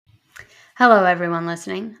Hello, everyone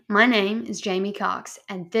listening. My name is Jamie Cox,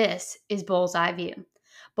 and this is Bullseye View.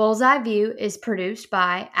 Bullseye View is produced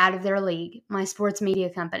by Out of Their League, my sports media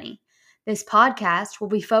company. This podcast will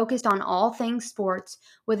be focused on all things sports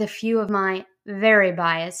with a few of my very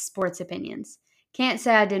biased sports opinions. Can't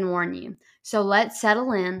say I didn't warn you. So let's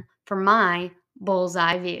settle in for my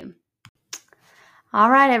Bullseye View. All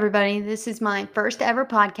right, everybody, this is my first ever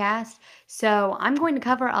podcast. So I'm going to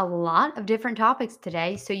cover a lot of different topics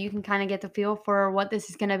today so you can kind of get the feel for what this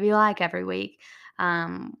is going to be like every week.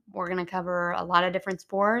 We're going to cover a lot of different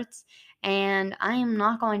sports, and I am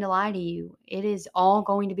not going to lie to you. It is all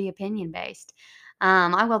going to be opinion based.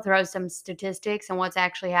 I will throw some statistics and what's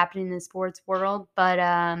actually happening in the sports world, but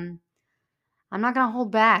I'm not going to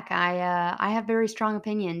hold back. I have very strong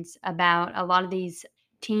opinions about a lot of these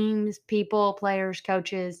teams, people, players,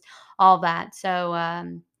 coaches, all that.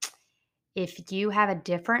 So if you have a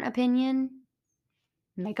different opinion,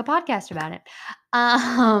 make a podcast about it.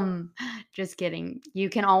 Um, just kidding. You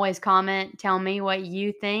can always comment, tell me what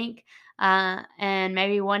you think, and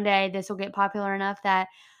maybe one day this will get popular enough that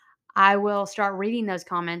I will start reading those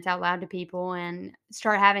comments out loud to people and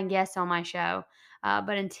start having guests on my show.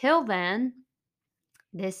 But until then,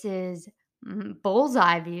 this is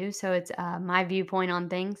bullseye view, so it's my viewpoint on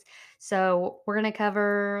things. So we're going to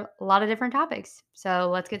cover a lot of different topics. So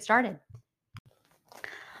let's get started.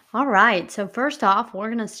 All right. So first off, we're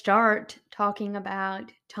going to start talking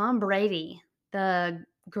about Tom Brady, the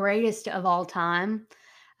greatest of all time,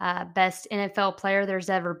 best NFL player there's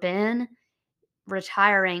ever been,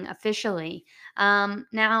 retiring officially.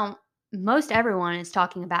 Now, most everyone is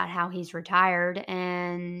talking about how he's retired,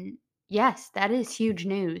 and yes, that is huge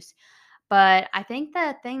news. But I think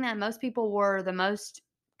the thing that most people were the most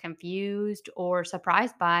confused or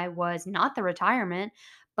surprised by was not the retirement,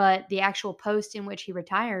 but the actual post in which he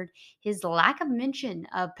retired, his lack of mention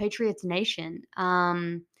of Patriots Nation.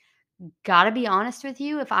 Gotta be honest with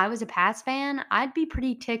you, if I was a Pats fan, I'd be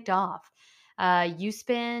pretty ticked off. You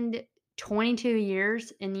spend 22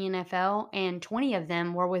 years in the NFL, and 20 of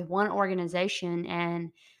them were with one organization, and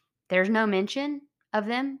there's no mention of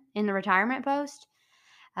them in the retirement post.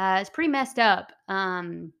 It's pretty messed up.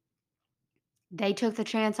 They took the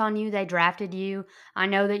chance on you. They drafted you. I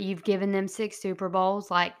know that you've given them 6 Super Bowls.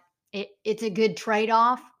 Like it's a good trade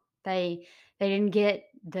off. They didn't get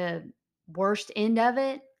the worst end of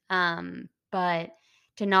it. But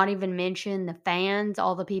to not even mention the fans,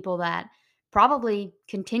 all the people that probably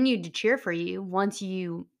continued to cheer for you once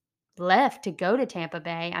you left to go to Tampa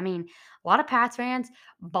Bay. I mean, a lot of Pats fans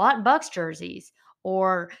bought Bucks jerseys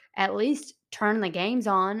or at least turned the games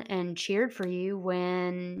on and cheered for you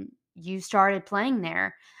when you started playing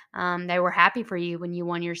there. They were happy for you when you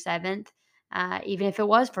won your seventh, even if it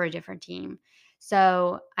was for a different team.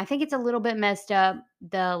 So I think it's a little bit messed up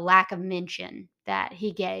the lack of mention that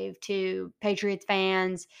he gave to Patriots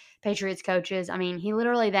fans, Patriots coaches. I mean, he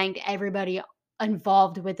literally thanked everybody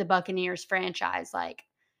involved with the Buccaneers franchise, like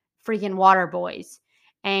freaking water boys.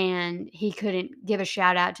 And he couldn't give a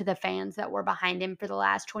shout out to the fans that were behind him for the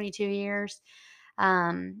last 22 years.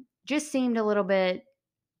 Just seemed a little bit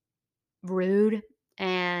rude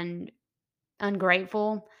and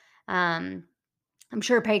ungrateful. Um, I'm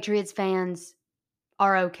sure Patriots fans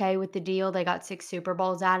are okay with the deal. They got 6 Super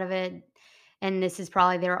Bowls out of it, and this is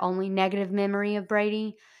probably their only negative memory of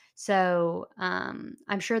Brady. So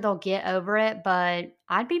I'm sure they'll get over it, but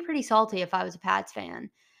I'd be pretty salty if I was a Pats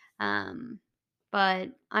fan. Um, but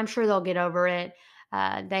I'm sure they'll get over it.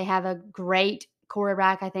 They have a great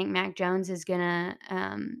quarterback. I think Mac Jones is going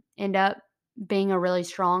to end up being a really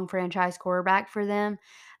strong franchise quarterback for them.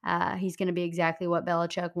 He's going to be exactly what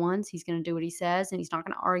Belichick wants. He's going to do what he says, and he's not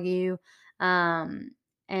going to argue.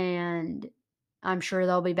 And I'm sure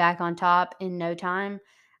they'll be back on top in no time.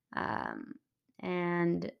 Um,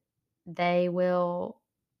 and they will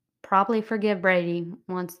probably forgive Brady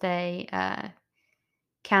once they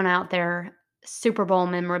count out their Super Bowl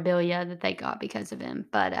memorabilia that they got because of him.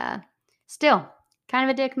 But still, kind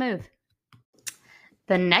of a dick move.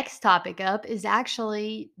 The next topic up is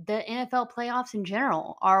actually the NFL playoffs in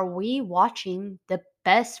general. Are we watching the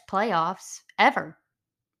best playoffs ever?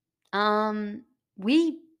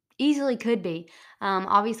 We easily could be.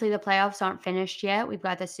 Obviously, the playoffs aren't finished yet. We've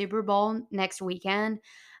got the Super Bowl next weekend.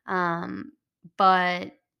 Um,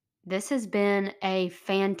 but this has been a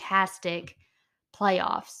fantastic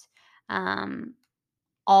playoffs. Um,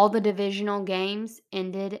 all the divisional games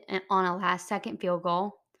ended on a last second field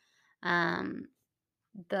goal. Um,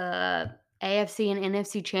 the AFC and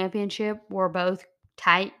NFC championship were both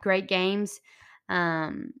tight, great games.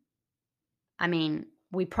 Um, I mean,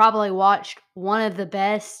 we probably watched one of the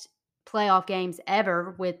best playoff games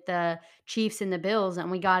ever with the Chiefs and the Bills,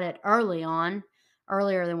 and we got it early on,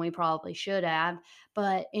 earlier than we probably should have.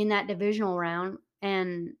 But in that divisional round,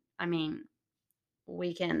 and I mean,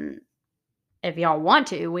 we can, if y'all want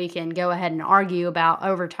to, we can go ahead and argue about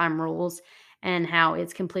overtime rules and how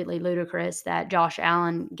it's completely ludicrous that Josh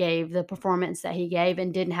Allen gave the performance that he gave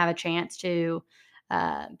and didn't have a chance to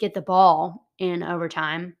get the ball in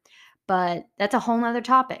overtime. But that's a whole nother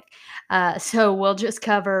topic. So we'll just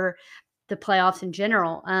cover the playoffs in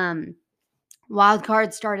general. Wild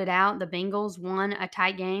card started out. The Bengals won a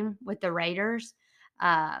tight game with the Raiders.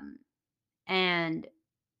 Um, and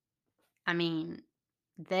I mean,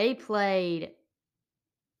 they played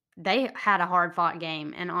they had a hard fought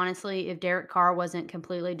game, and honestly, if Derek Carr wasn't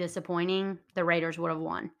completely disappointing, the Raiders would have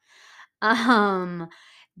won. Um,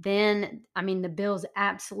 then, I mean, the Bills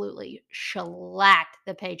absolutely shellacked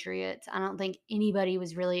the Patriots. I don't think anybody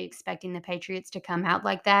was really expecting the Patriots to come out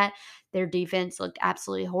like that. Their defense looked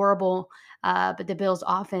absolutely horrible, but the Bills'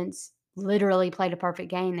 offense literally played a perfect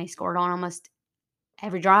game. They scored on almost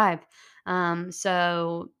every drive.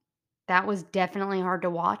 So that was definitely hard to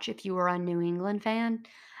watch if you were a New England fan.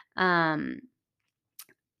 Um,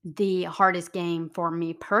 the hardest game for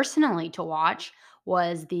me personally to watch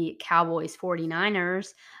was the Cowboys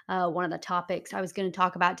 49ers, one of the topics I was going to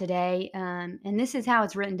talk about today. And this is how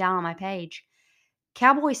it's written down on my page.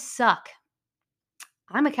 Cowboys suck.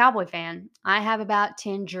 I'm a Cowboy fan. I have about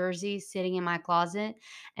 10 jerseys sitting in my closet,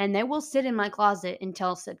 and they will sit in my closet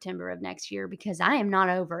until September of next year because I am not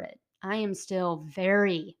over it. I am still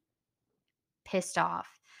very pissed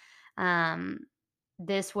off. Um,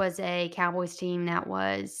 this was a Cowboys team that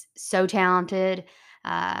was so talented.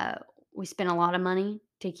 Uh, we spent a lot of money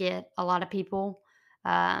to get a lot of people,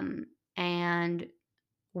 and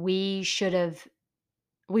we should have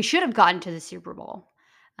gotten to the Super Bowl.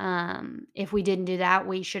 If we didn't do that,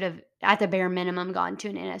 we should have, at the bare minimum, gotten to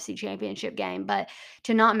an NFC Championship game. But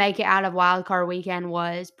to not make it out of Wild Card Weekend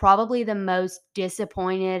was probably the most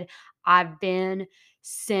disappointed I've been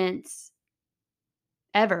since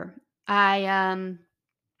ever. I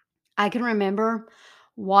can remember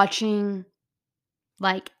watching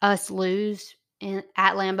like us lose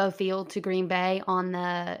at Lambeau Field to Green Bay on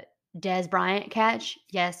the Des Bryant catch.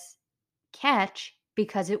 Yes, catch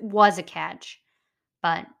because it was a catch,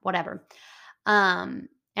 but whatever. And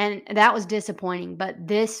that was disappointing, but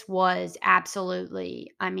this was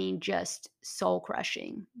absolutely, I mean, just soul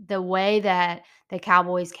crushing. The way that the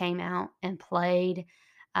Cowboys came out and played,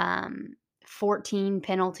 um, 14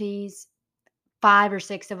 penalties, 5 or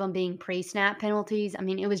 6 of them being pre-snap penalties. I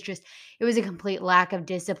mean, it was a complete lack of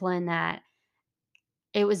discipline that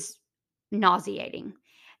it was nauseating.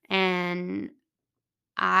 And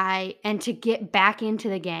and to get back into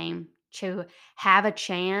the game, to have a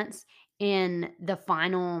chance in the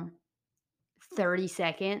final 30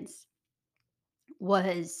 seconds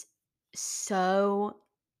was so,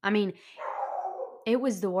 I mean, it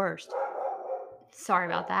was the worst. Sorry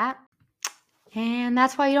about that. And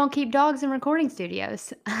that's why you don't keep dogs in recording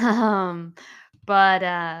studios. But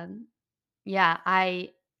yeah, I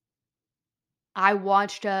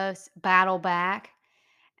watched us battle back,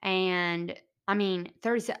 and I mean,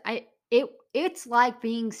 30 it's like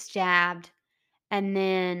being stabbed and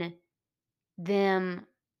then them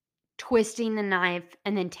twisting the knife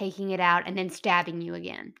and then taking it out and then stabbing you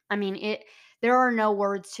again. I mean, there are no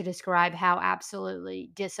words to describe how absolutely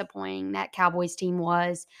disappointing that Cowboys team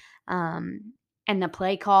was. And the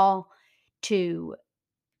play call to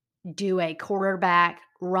do a quarterback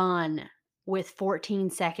run with 14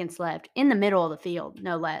 seconds left in the middle of the field,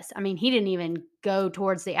 no less. I mean, he didn't even go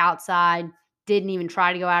towards the outside, didn't even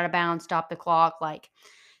try to go out of bounds, stop the clock. Like,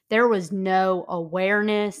 there was no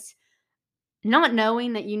awareness, not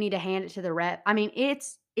knowing that you need to hand it to the rep. I mean, it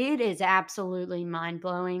is absolutely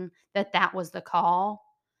mind-blowing that that was the call.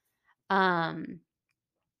 Um,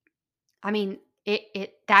 I mean,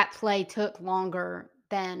 it that play took longer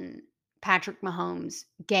than Patrick Mahomes'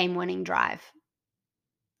 game-winning drive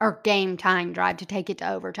or game-tying drive to take it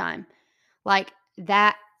to overtime. Like,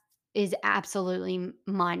 that is absolutely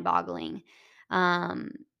mind-boggling.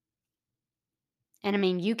 Um, and I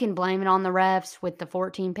mean, you can blame it on the refs with the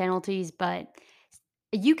 14 penalties, but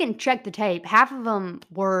you can check the tape. Half of them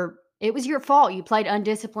were, it was your fault. You played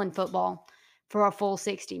undisciplined football for a full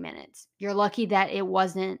 60 minutes. You're lucky that it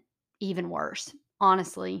wasn't even worse,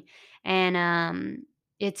 honestly. And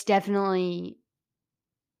it's definitely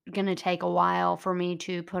going to take a while for me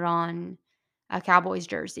to put on a Cowboys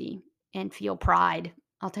jersey and feel pride.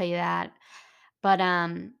 I'll tell you that. But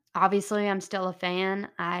obviously I'm still a fan.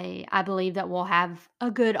 I believe that we'll have a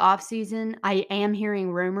good offseason. I am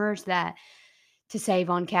hearing rumors that to save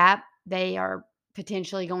on cap, they are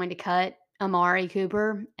potentially going to cut Amari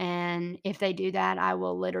Cooper. And if they do that, I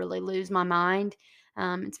will literally lose my mind.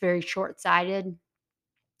 It's very short sighted.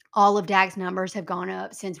 All of Dak's numbers have gone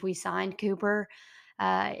up since we signed Cooper.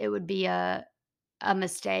 It would be a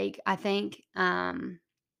mistake, I think.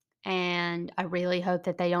 And I really hope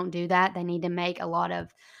that they don't do that. They need to make a lot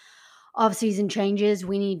of offseason changes.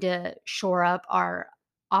 We need to shore up our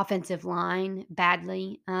offensive line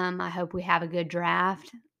badly. I hope we have a good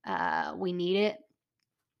draft. We need it.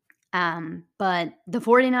 But the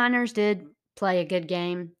 49ers did play a good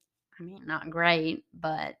game. I mean, not great,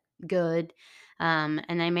 but good. And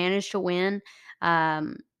they managed to win.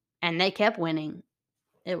 And they kept winning.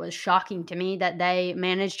 It was shocking to me that they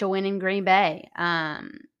managed to win in Green Bay.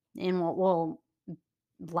 In what will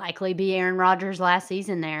likely be Aaron Rodgers' last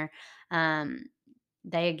season there. Um,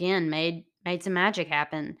 they again made some magic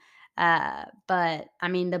happen. But I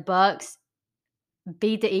mean, the Bucks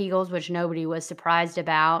beat the Eagles, which nobody was surprised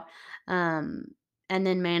about, um, and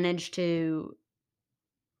then managed to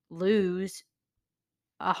lose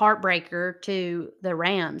a heartbreaker to the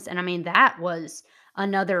Rams. And I mean, that was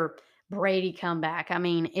another Brady comeback. I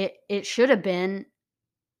mean, it should have been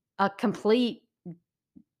a complete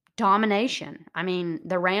domination. I mean,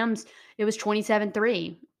 the Rams, it was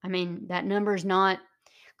 27-3. I mean, that number's not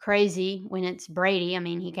crazy when it's Brady. I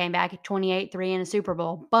mean, he came back at 28-3 in a Super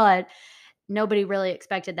Bowl, but nobody really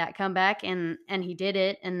expected that comeback, and he did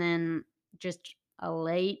it, and then just a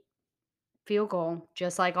late field goal,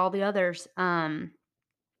 just like all the others. The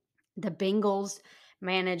Bengals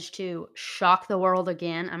managed to shock the world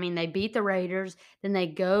again. I mean, they beat the Raiders, then they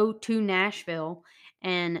go to Nashville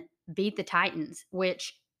and beat the Titans,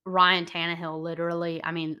 which Ryan Tannehill literally,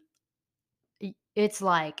 I mean, it's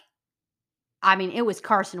like, I mean, it was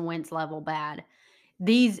Carson Wentz level bad.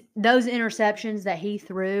 Those interceptions that he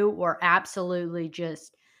threw were absolutely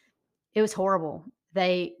just, it was horrible.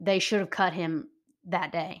 They should have cut him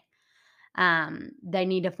that day. They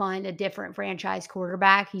need to find a different franchise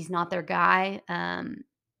quarterback. He's not their guy.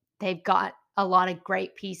 They've got a lot of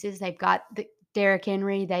great pieces. They've got Derrick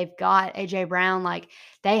Henry. They've got A.J. Brown. Like,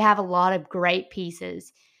 they have a lot of great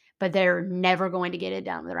pieces, but they're never going to get it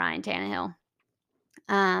done with Ryan Tannehill.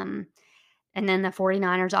 And then the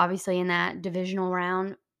 49ers, obviously, in that divisional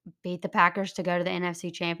round, beat the Packers to go to the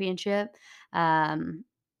NFC Championship. And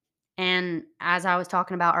as I was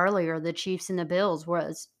talking about earlier, the Chiefs and the Bills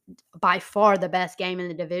was by far the best game in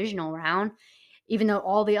the divisional round, even though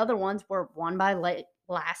all the other ones were won by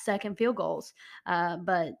last second field goals.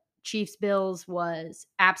 But Chiefs Bills was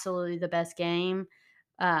absolutely the best game.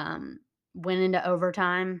 Went into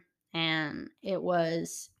overtime, and it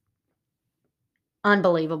was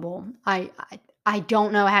unbelievable. I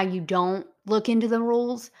don't know how you don't look into the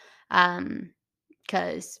rules,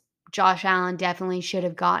 because Josh Allen definitely should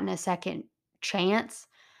have gotten a second chance,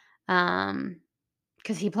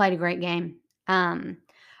 because he played a great game.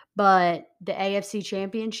 But the AFC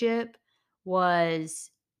Championship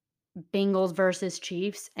was Bengals versus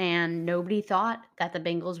Chiefs, and nobody thought that the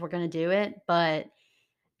Bengals were going to do it, but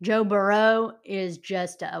Joe Burrow is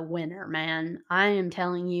just a winner, man. I am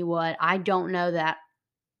telling you what, I don't know that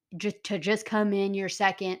just come in your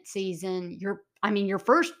second season, your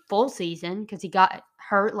first full season, because he got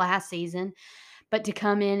hurt last season, but to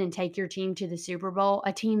come in and take your team to the Super Bowl,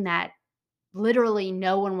 a team that literally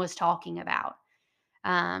no one was talking about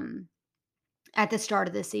at the start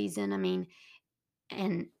of the season. I mean,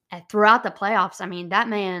 and throughout the playoffs, I mean, that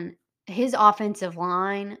man, his offensive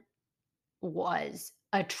line was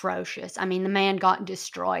atrocious. I mean, the man got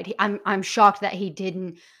destroyed. I'm shocked that he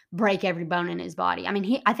didn't break every bone in his body. I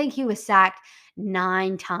mean, I think he was sacked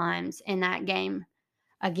 9 times in that game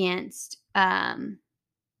against the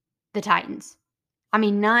Titans. I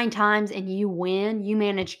mean, 9 times, and you win. You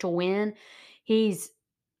managed to win. He's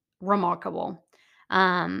remarkable.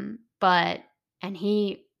 But and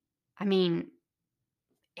I mean,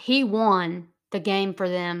 he won the game for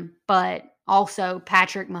them, but also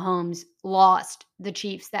Patrick Mahomes lost the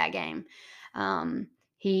Chiefs that game.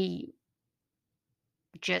 He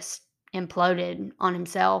just imploded on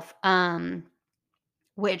himself,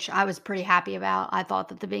 which I was pretty happy about. I thought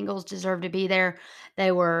that the Bengals deserved to be there.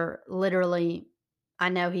 They were literally, I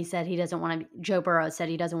know he said he doesn't want to Joe Burrow said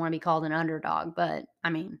he doesn't want to be called an underdog, but I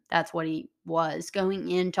mean, that's what he was going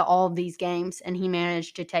into all of these games, and he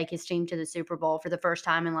managed to take his team to the Super Bowl for the first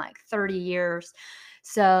time in like 30 years.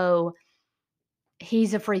 So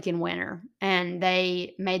he's a freaking winner, and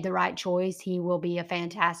they made the right choice. He will be a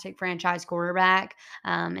fantastic franchise quarterback,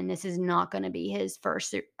 and this is not going to be his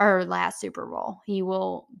first or last Super Bowl. He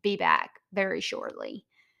will be back very shortly.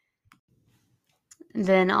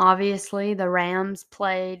 Then obviously the Rams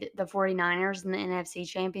played the 49ers in the NFC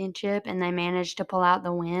Championship, and they managed to pull out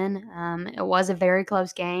the win. It was a very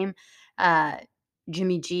close game. Uh,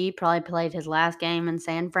 Jimmy G probably played his last game in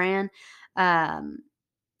San Fran. Um,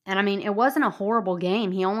 and I mean, it wasn't a horrible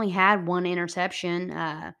game. He only had one interception,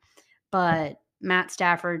 but Matt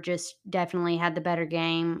Stafford just definitely had the better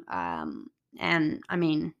game. And I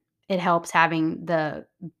mean, it helps having the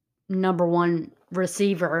number one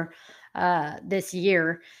receiver this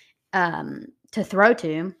year to throw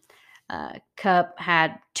to. Cup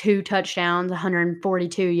had 2 touchdowns,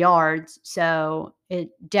 142 yards, so it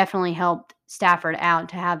definitely helped Stafford out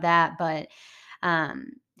to have that, but,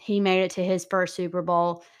 he made it to his first Super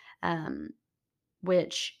Bowl, um,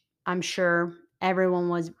 which I'm sure everyone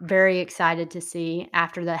was very excited to see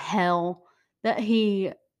after the hell that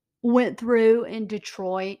he went through in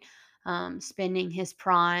Detroit. Spending his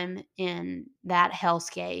prime in that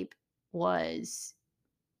hellscape was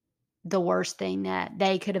the worst thing that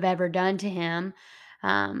they could have ever done to him.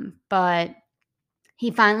 But he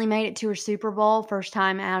finally made it to a Super Bowl, first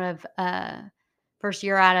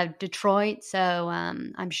year out of Detroit. So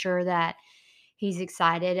I'm sure that he's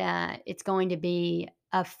excited. It's going to be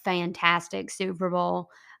a fantastic Super Bowl.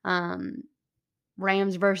 Um,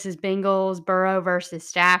 Rams versus Bengals, Burrow versus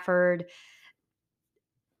Stafford,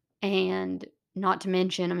 and not to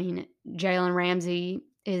mention, I mean, Jalen Ramsey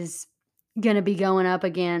is going to be going up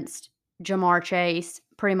against Jamar Chase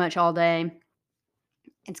pretty much all day.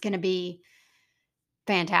 It's going to be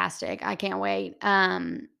fantastic. I can't wait.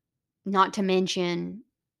 Not to mention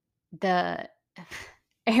the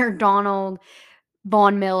Aaron Donald,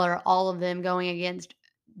 Von Miller, all of them going against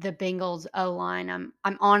the Bengals O line.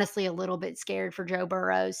 I'm honestly a little bit scared for Joe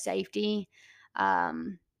Burrow's safety.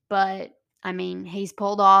 But I mean, he's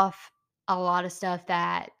pulled off a lot of stuff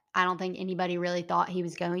that I don't think anybody really thought he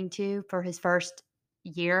was going to for his first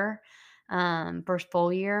year, first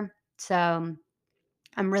full year. So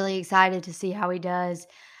I'm really excited to see how he does.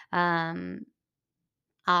 Um,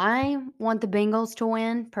 I want the Bengals to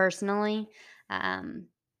win personally. Um,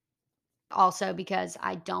 Also because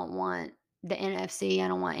I don't want the NFC. I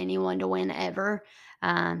don't want anyone to win ever.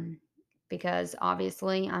 Um, because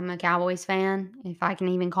obviously I'm a Cowboys fan, if I can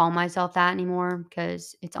even call myself that anymore,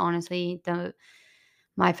 because it's honestly the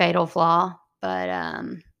my fatal flaw. But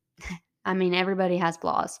I mean, everybody has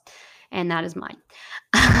flaws, and that is mine.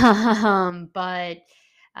 But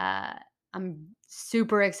uh, I'm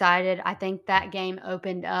super excited. I think that game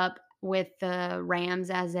opened up with the Rams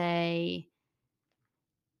as a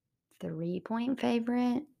 3-point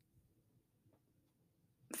favorite.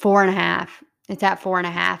 4.5. It's at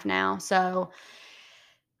 4.5 now. So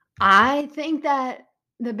I think that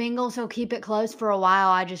the Bengals will keep it close for a while.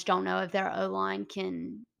 I just don't know if their O line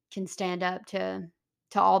can stand up to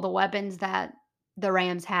all the weapons that the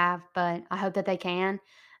Rams have, but I hope that they can.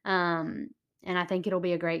 Um, and I think it'll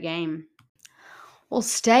be a great game. We'll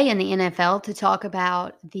stay in the NFL to talk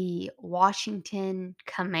about the Washington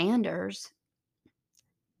Commanders.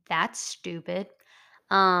 That's stupid.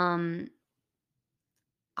 Um,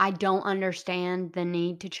 I don't understand the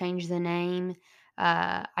need to change the name.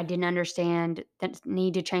 I didn't understand the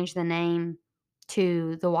need to change the name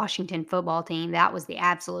to the Washington football team. That was the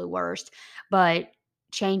absolute worst. But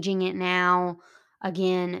changing it now,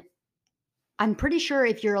 again, I'm pretty sure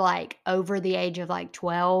if you're, like, over the age of, like,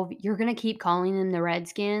 12, you're gonna keep calling them the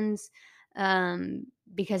Redskins,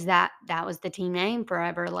 because that was the team name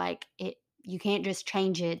forever, like, you can't just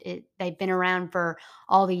change it. They've been around for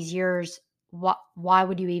all these years. Why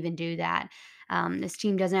would you even do that? This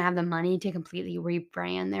team doesn't have the money to completely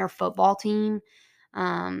rebrand their football team,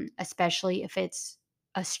 especially if it's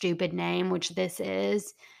a stupid name, which this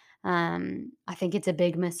is. I think it's a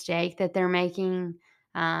big mistake that they're making.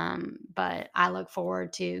 But I look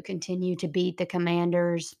forward to continue to beat the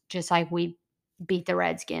Commanders just like we beat the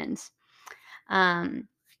Redskins. Um,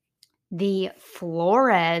 the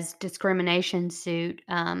Flores discrimination suit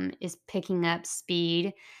is picking up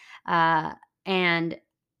speed. Uh, and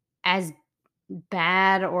as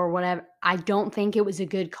bad or whatever, I don't think it was a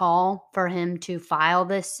good call for him to file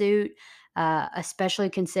this suit, especially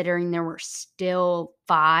considering there were still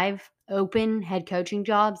 5 open head coaching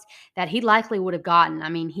jobs that he likely would have gotten. I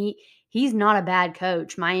mean, he's not a bad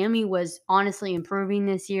coach. Miami was honestly improving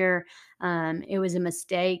this year. It was a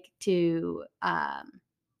mistake to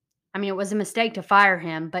I mean, it was a mistake to fire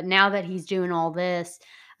him, but now that he's doing all this,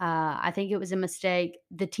 I think it was a mistake.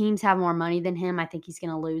 The teams have more money than him. I think he's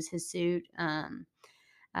going to lose his suit. And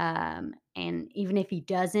even if he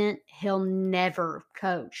doesn't, he'll never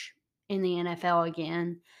coach in the NFL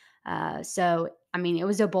again. So, I mean, it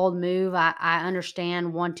was a bold move. I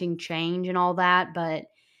understand wanting change and all that, but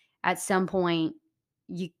at some point,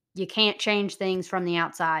 you can't change things from the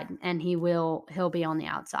outside, and he'll be on the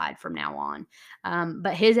outside from now on.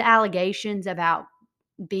 But his allegations about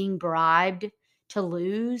being bribed to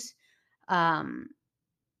lose, um,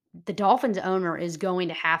 the Dolphins owner is going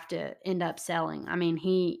to have to end up selling. I mean,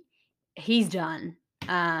 he's done.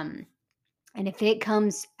 Um, and if it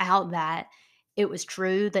comes out that it was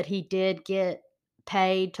true that he did get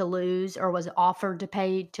paid to lose or was offered to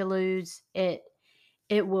pay to lose, it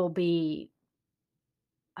will be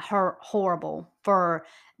horrible for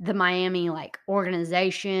the Miami, like,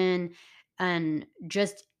 organization, and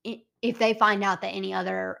just if they find out that any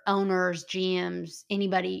other owners, GMs,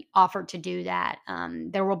 anybody offered to do that,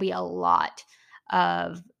 there will be a lot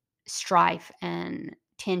of strife and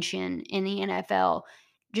tension in the NFL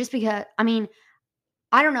just because, I mean,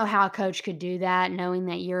 I don't know how a coach could do that knowing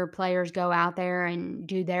that your players go out there and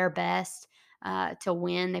do their best, to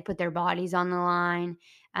win. They put their bodies on the line.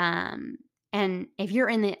 Um, and if you're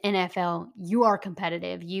in the NFL, you are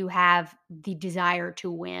competitive. You have the desire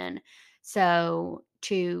to win. So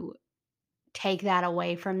to take that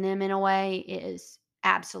away from them in a way is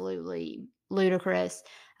absolutely ludicrous.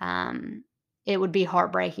 Um, it would be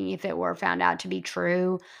heartbreaking if it were found out to be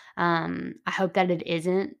true. I hope that it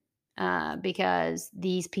isn't, because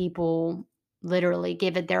these people literally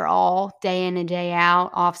give it their all day in and day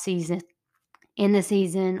out, off season, in the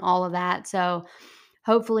season, all of that. So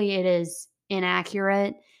hopefully it is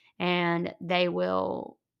inaccurate and they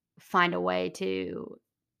will find a way to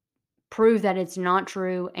prove that it's not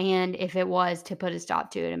true, and if it was, to put a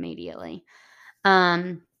stop to it immediately.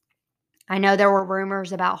 Um, I know there were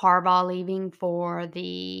rumors about Harbaugh leaving for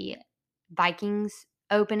the Vikings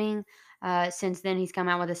opening. Since then, he's come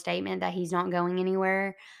out with a statement that he's not going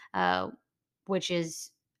anywhere, uh, which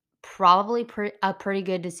is probably a pretty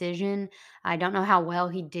good decision. I don't know how well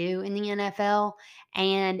he'd do in the NFL,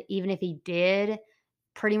 and even if he did,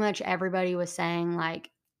 pretty much everybody was saying, like,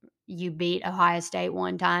 you beat Ohio State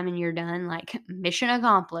one time and you're done, like, mission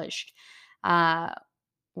accomplished, uh,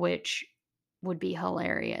 which would be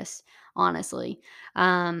hilarious, honestly.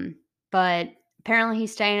 Um, but apparently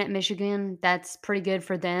he's staying at Michigan. That's pretty good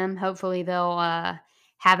for them. Hopefully they'll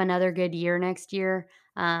have another good year next year,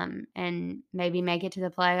 and maybe make it to the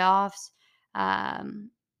playoffs.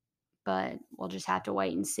 Um, but we'll just have to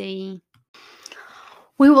wait and see.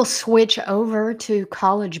 We will switch over to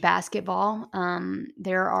college basketball.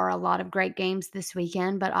 There are a lot of great games this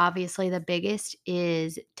weekend, but obviously the biggest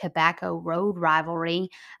is Tobacco Road rivalry.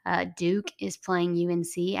 Duke is playing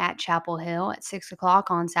UNC at Chapel Hill at 6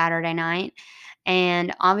 o'clock on Saturday night.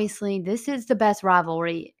 And obviously, this is the best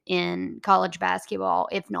rivalry in college basketball,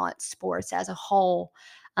 if not sports as a whole.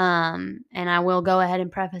 And I will go ahead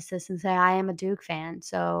and preface this and say I am a Duke fan,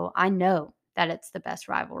 so I know that it's the best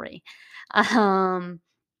rivalry. Um,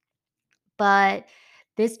 but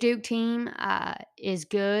this Duke team, is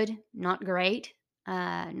good, not great,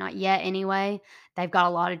 not yet anyway. They've got a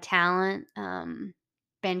lot of talent.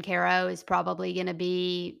 Ben Caro is probably going to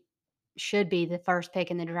be, should be the first pick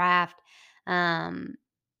in the draft. Um,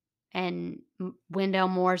 and Wendell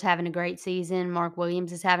Moore's having a great season. Mark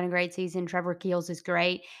Williams is having a great season. Trevor Keels is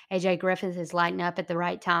great. AJ Griffith is lighting up at the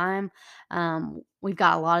right time. We've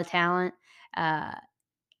got a lot of talent. Uh,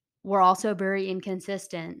 we're also very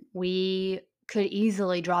inconsistent. We could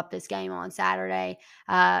easily drop this game on Saturday,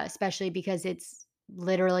 especially because it's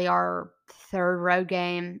literally our third road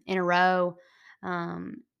game in a row.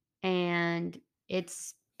 Um, and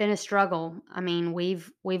it's been a struggle. I mean,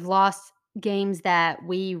 we've lost games that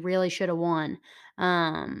we really should have won.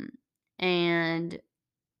 Um, and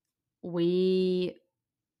we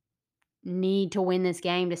need to win this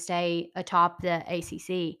game to stay atop the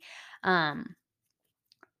ACC. Um,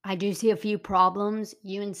 I do see a few problems.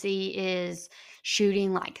 UNC is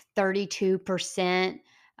shooting like 32%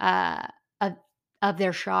 uh, of of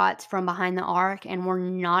their shots from behind the arc, and we're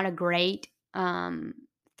not a great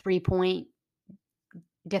 3-point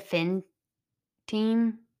defend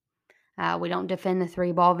team. We don't defend the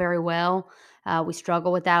three ball very well. We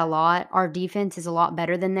struggle with that a lot. Our defense is a lot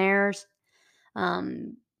better than theirs,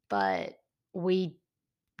 but we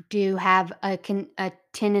do have a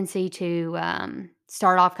tendency to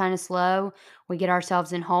start off kind of slow. We get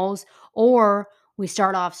ourselves in holes, or we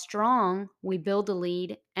start off strong, we build a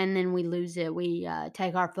lead, and then we lose it. We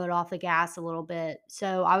take our foot off the gas a little bit.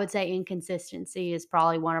 So I would say inconsistency is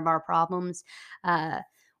probably one of our problems. Uh,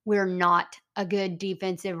 we're not a good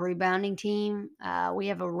defensive rebounding team. We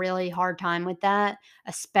have a really hard time with that,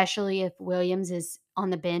 especially if Williams is on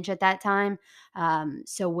the bench at that time.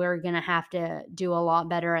 So we're going to have to do a lot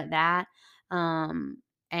better at that.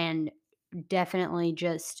 And definitely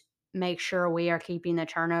just make sure we are keeping the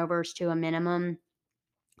turnovers to a minimum.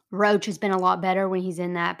 Roach has been a lot better when he's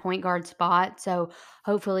in that point guard spot, so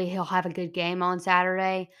hopefully he'll have a good game on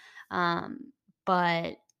Saturday.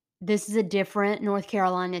 But this is a different North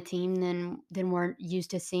Carolina team than we're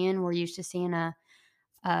used to seeing. We're used to seeing a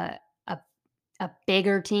a a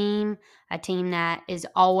bigger team, a team that is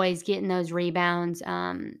always getting those rebounds.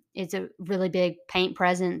 It's a really big paint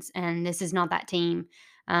presence, and this is not that team.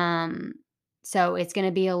 Um, so it's going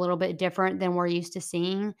to be a little bit different than we're used to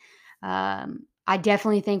seeing. I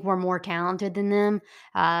definitely think we're more talented than them,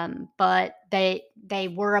 but they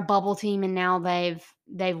were a bubble team, and now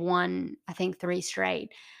they've won, I think, 3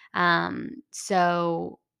 straight.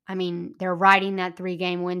 So I mean, they're riding that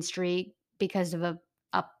 3-game win streak because of a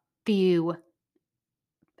few,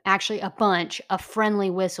 actually a bunch of friendly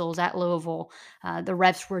whistles at Louisville. The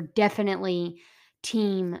refs were definitely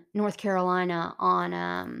team North Carolina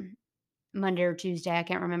on Monday or Tuesday. I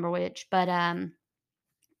can't remember which, but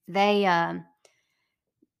they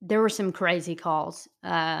there were some crazy calls.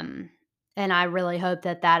 And I really hope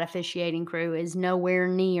that officiating crew is nowhere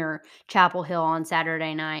near Chapel Hill on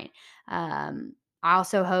Saturday night. Um, I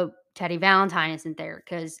also hope Teddy Valentine isn't there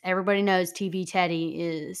because everybody knows TV Teddy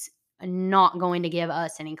is not going to give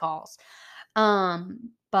us any calls.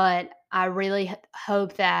 But I really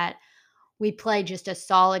hope that we play just a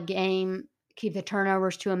solid game, keep the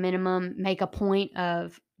turnovers to a minimum, make a point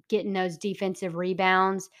of getting those defensive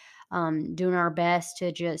rebounds, doing our best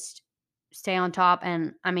to just stay on top.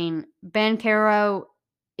 And I mean, Ben Caro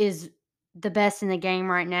is the best in the game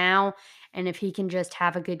right now. And if he can just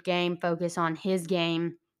have a good game, focus on his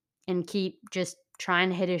game, and keep just trying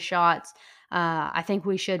to hit his shots, I think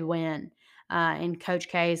we should win in Coach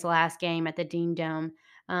K's last game at the Dean Dome.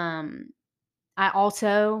 I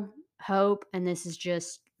also hope, and this is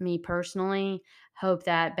just me personally, hope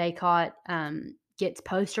that Baycott gets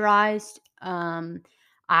posterized.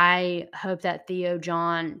 I hope that Theo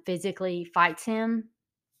John physically fights him.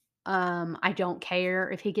 I don't care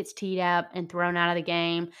if he gets teed up and thrown out of the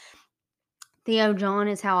game. Theo John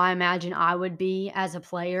is how I imagine I would be as a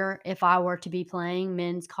player if I were to be playing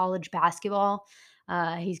men's college basketball.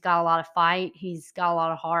 He's got a lot of fight, he's got a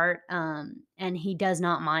lot of heart, and he does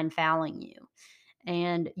not mind fouling you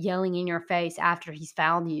and yelling in your face after he's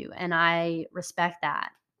fouled you. And I respect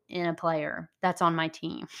that in a player that's on my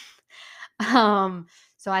team. um,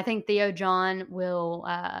 so I think Theo John will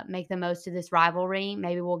make the most of this rivalry.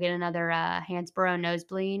 Maybe we'll get another Hansborough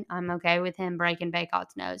nosebleed. I'm okay with him breaking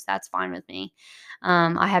Baycott's nose. That's fine with me.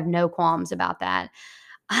 I have no qualms about that.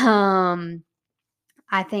 Um,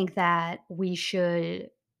 I think that we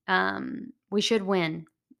should win.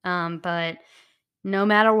 But no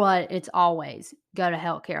matter what, it's always go to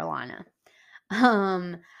hell, Carolina.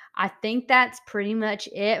 Um, I think that's pretty much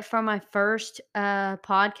it for my first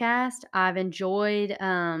podcast. I've enjoyed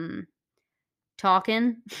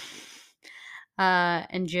talking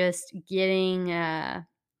and just getting a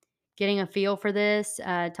feel for this,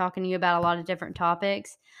 talking to you about a lot of different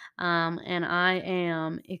topics. And I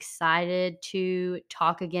am excited to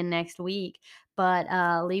talk again next week. But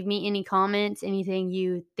leave me any comments, anything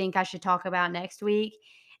you think I should talk about next week.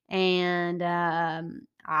 And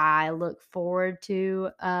I look forward to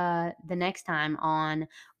the next time on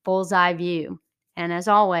Bullseye View. And as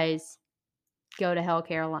always, go to hell,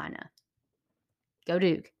 Carolina. Go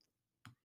Duke.